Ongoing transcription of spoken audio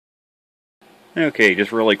Okay,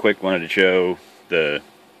 just really quick, wanted to show the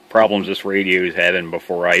problems this radio is having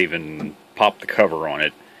before I even pop the cover on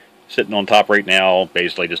it. Sitting on top right now,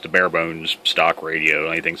 basically just a bare bones stock radio. The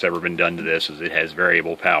only thing that's ever been done to this is it has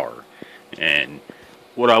variable power. And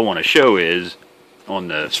what I want to show is on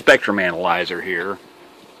the spectrum analyzer here.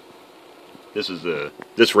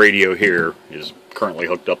 This radio here is currently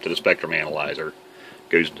hooked up to the spectrum analyzer.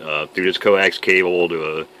 Goes through this coax cable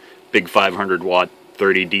to a big 500 watt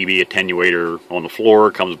 30 dB attenuator on the floor,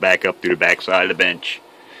 comes back up through the back side of the bench,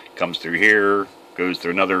 comes through here, goes through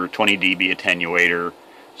another 20 dB attenuator.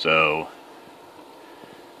 So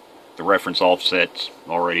the reference offset's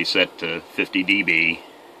already set to 50 dB.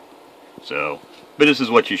 So, but this is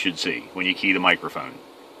what you should see when you key the microphone.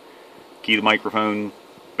 Key the microphone,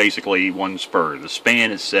 basically one spur. The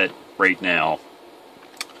span is set right now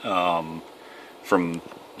from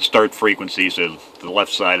start frequency, so the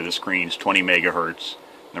left side of the screen is 20 megahertz,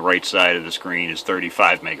 and the right side of the screen is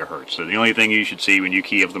 35 megahertz. So the only thing you should see when you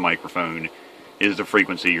key up the microphone is the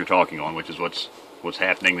frequency you're talking on, which is what's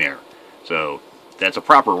happening there. So that's a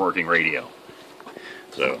proper working radio.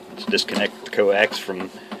 So let's disconnect the coax from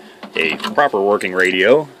a proper working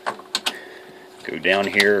radio. Go down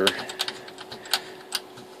here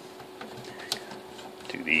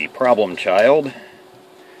to the problem child.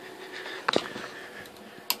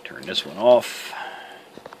 Turn this one off.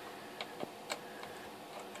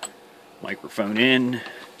 Microphone in.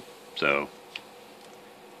 So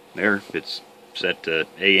there, it's set to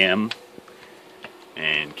AM.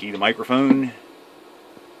 And key the microphone.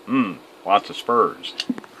 Lots of spurs.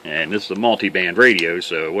 And this is a multi-band radio,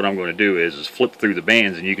 so what I'm going to do is flip through the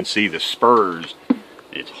bands and you can see the spurs.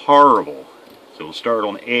 It's horrible. So we'll start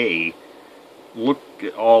on A. Look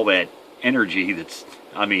at all that energy that's,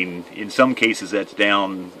 I mean, in some cases that's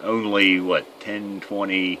down only, what, 10,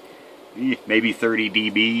 20, maybe 30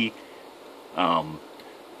 dB.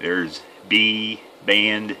 There's B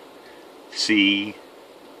band, C,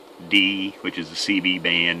 D, which is the CB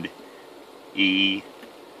band, E,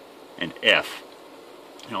 and F.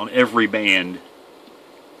 And on every band,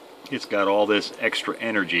 it's got all this extra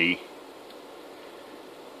energy.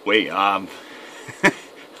 Wait, I'm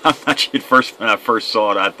not sure. At first, when I first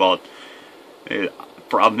saw it, I thought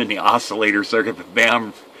problem in the oscillator circuit. But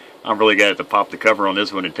man, I'm really gonna have to pop the cover on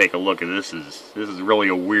this one and take a look at this. This is really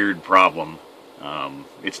a weird problem.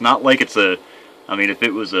 It's not like it's a. I mean, if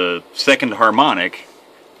it was a second harmonic,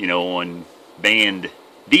 you know, on band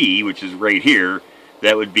D, which is right here,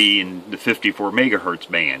 that would be in the 54 megahertz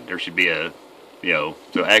band. There should be a, you know,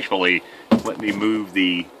 so actually, let me move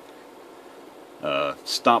the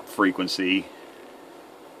stop frequency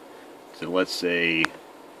to, let's say,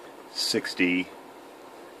 60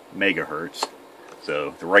 megahertz.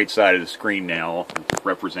 So the right side of the screen now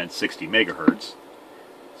represents 60 megahertz.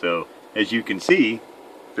 So as you can see,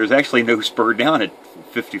 there's actually no spur down at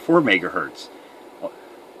 54 megahertz,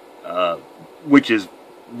 which is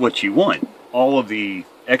what you want. All of the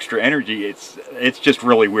extra energy, it's just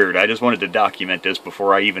really weird. I just wanted to document this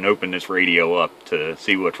before I even open this radio up to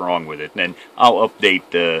see what's wrong with it. And then I'll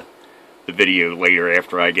update the video later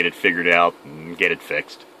after I get it figured out and get it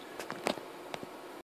fixed.